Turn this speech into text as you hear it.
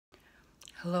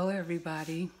Hello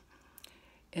everybody,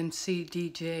 MC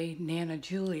DJ NaNNa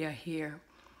Julia here,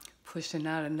 pushing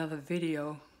out another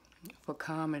video for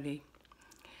comedy.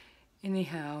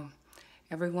 Anyhow,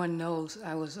 everyone knows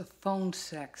I was a phone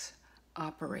sex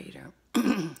operator.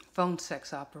 Phone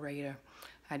sex operator.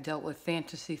 I dealt with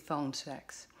fantasy phone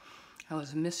sex. I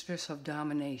was a mistress of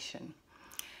domination.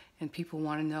 And people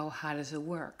want to know, how does it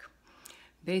work?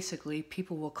 Basically,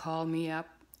 people will call me up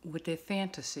with their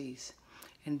fantasies,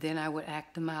 and then I would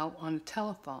act them out on the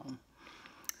telephone.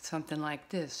 Something like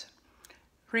this.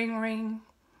 Ring, ring.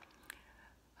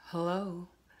 Hello.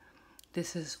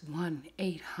 This is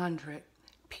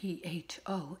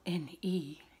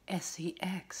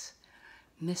 1-800-PHONESEX.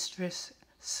 Mistress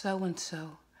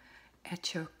so-and-so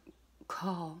at your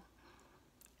call.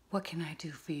 What can I do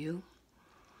for you?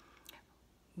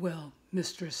 Well,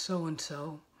 Mistress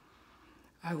so-and-so,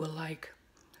 I would like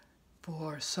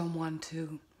for someone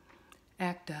to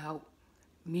act out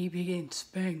me being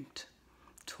spanked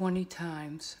 20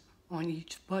 times on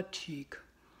each butt cheek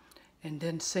and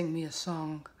then sing me a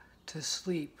song to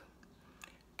sleep.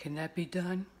 Can that be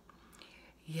done?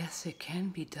 Yes, it can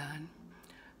be done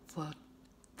for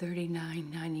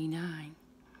 $39.99.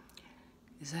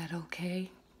 Is that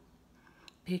okay,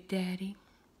 Big Daddy?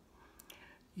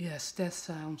 Yes, that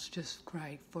sounds just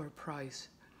right for a price.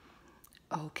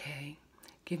 Okay,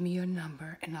 give me your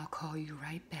number and I'll call you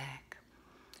right back.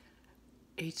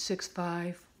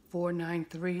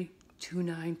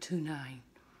 865-493-2929.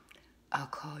 I'll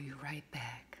call you right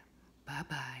back.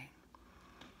 Bye-bye.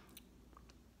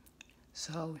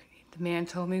 So the man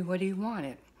told me what he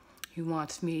wanted. He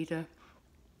wants me to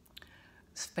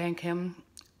spank him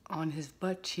on his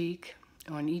butt cheek,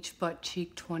 on each butt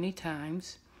cheek 20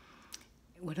 times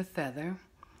with a feather,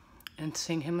 and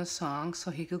sing him a song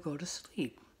so he could go to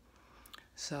sleep.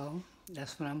 So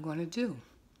that's what I'm going to do.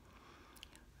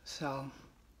 So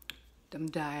I'm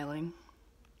dialing.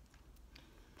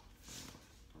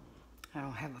 I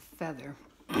don't have a feather,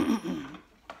 but I'm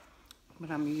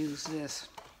going to use this.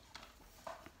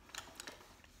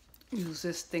 Use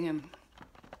this thing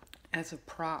as a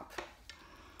prop.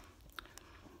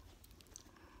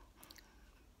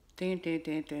 I'm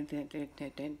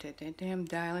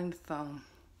dialing the phone.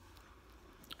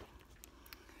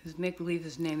 His make-believe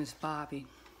his name is Bobby.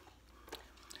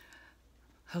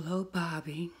 Hello,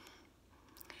 Bobby.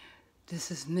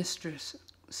 This is Mistress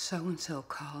so-and-so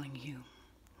calling you.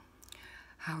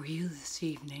 How are you this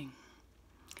evening?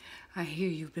 I hear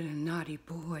you've been a naughty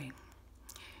boy.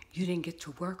 You didn't get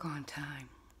to work on time.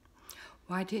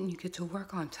 Why didn't you get to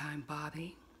work on time,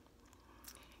 Bobby?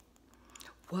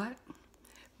 What?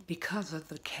 Because of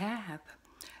the cab.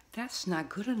 That's not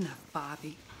good enough,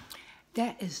 Bobby.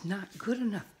 That is not good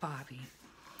enough, Bobby.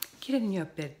 Get in your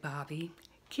bed, Bobby.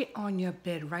 Get on your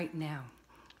bed right now.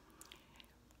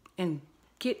 And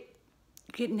get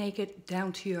naked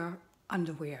down to your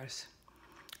underwears.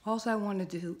 All I want to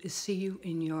do is see you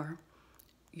in your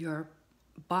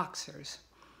boxers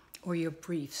or your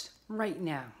briefs right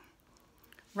now.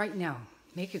 Right now.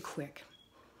 Make it quick.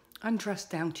 Undress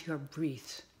down to your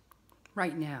briefs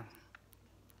right now.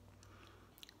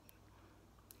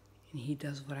 And he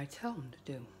does what I tell him to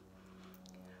do.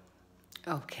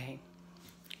 Okay.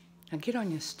 Now get on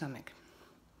your stomach.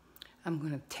 I'm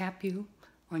going to tap you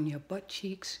on your butt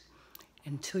cheeks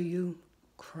until you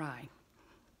cry.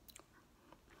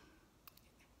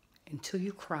 Until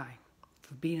you cry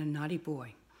for being a naughty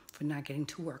boy, for not getting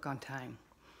to work on time.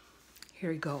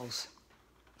 Here he goes.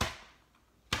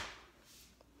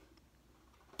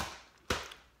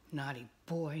 Naughty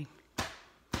boy.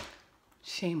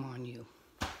 Shame on you.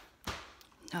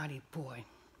 Naughty boy.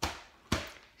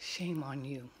 Shame on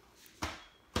you.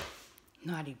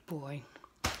 Naughty boy.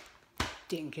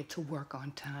 Didn't get to work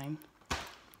on time.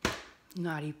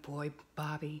 Naughty boy,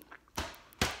 Bobby.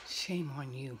 Shame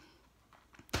on you.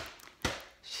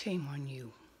 Shame on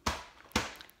you.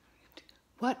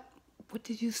 What? What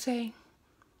did you say?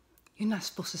 You're not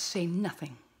supposed to say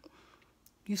nothing.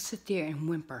 You sit there and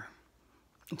whimper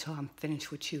until I'm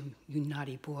finished with you, you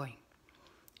naughty boy.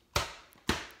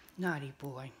 Naughty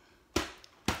boy.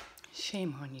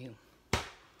 Shame on you.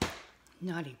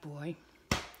 Naughty boy.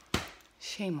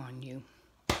 Shame on you.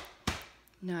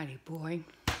 Naughty boy.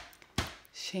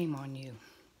 Shame on you.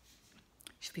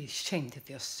 You should be ashamed of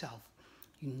yourself,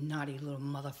 you naughty little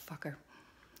motherfucker.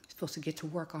 You're supposed to get to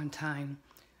work on time.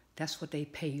 That's what they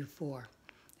pay you for.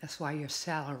 That's why you're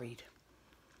salaried.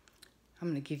 I'm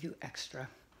gonna give you extra.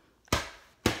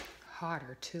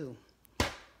 Harder, too.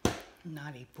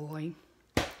 Naughty boy.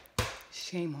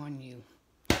 Shame on you.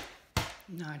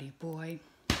 Naughty boy.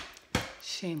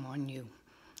 Shame on you.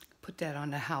 Put that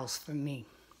on the house for me.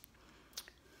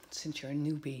 since you're a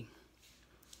newbie.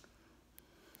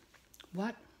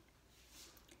 What?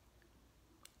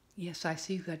 Yes, I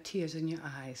see you got tears in your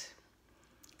eyes.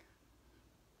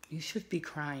 You should be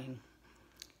crying.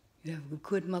 You have a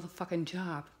good motherfucking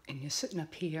job, and you're sitting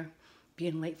up here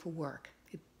being late for work.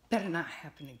 It better not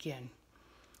happen again.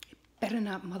 It better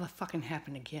not motherfucking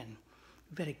happen again.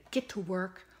 You better get to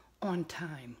work on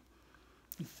time,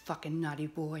 you fucking naughty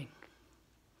boy.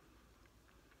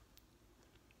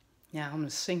 Now I'm gonna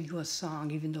sing you a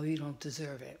song even though you don't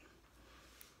deserve it.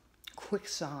 Quick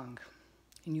song.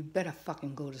 And you better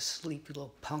fucking go to sleep, you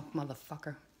little punk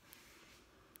motherfucker.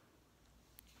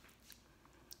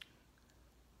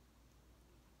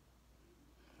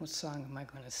 What song am I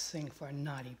going to sing for a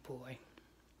naughty boy?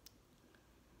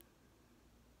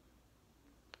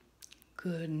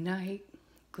 Good night,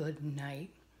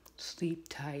 sleep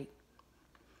tight.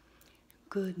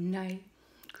 Good night,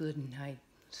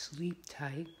 sleep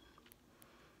tight.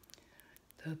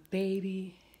 The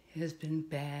baby has been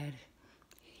bad,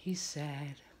 he's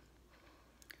sad.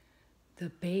 The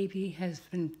baby has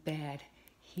been bad,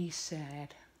 he's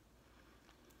sad.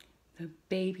 The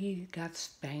baby got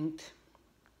spanked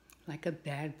like a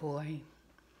bad boy.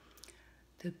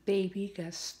 The baby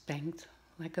got spanked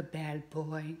like a bad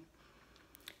boy.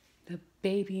 The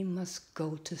baby must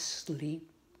go to sleep.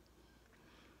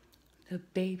 The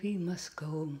baby must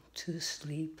go to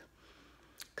sleep,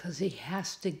 'cause he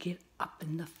has to get up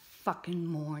in the fucking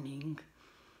morning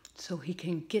so he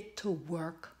can get to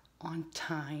work on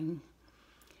time.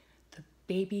 The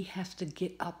baby has to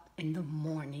get up in the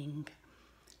morning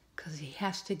 'cause he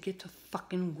has to get to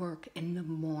fucking work in the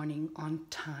morning on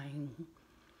time.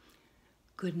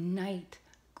 Good night,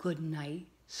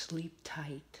 sleep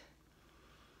tight.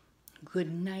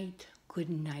 Good night,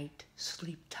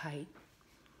 sleep tight.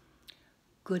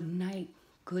 Good night,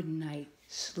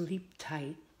 sleep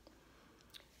tight.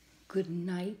 Good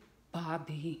night,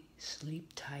 Bobby,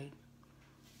 sleep tight.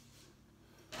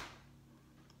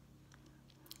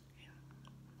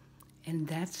 And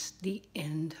that's the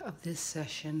end of this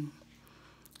session.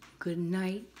 Good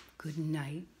night,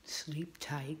 sleep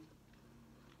tight.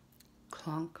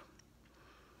 Clunk.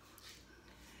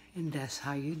 And that's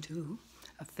how you do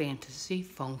a fantasy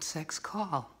phone sex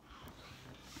call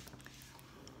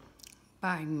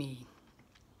by me.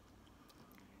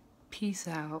 Peace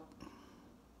out.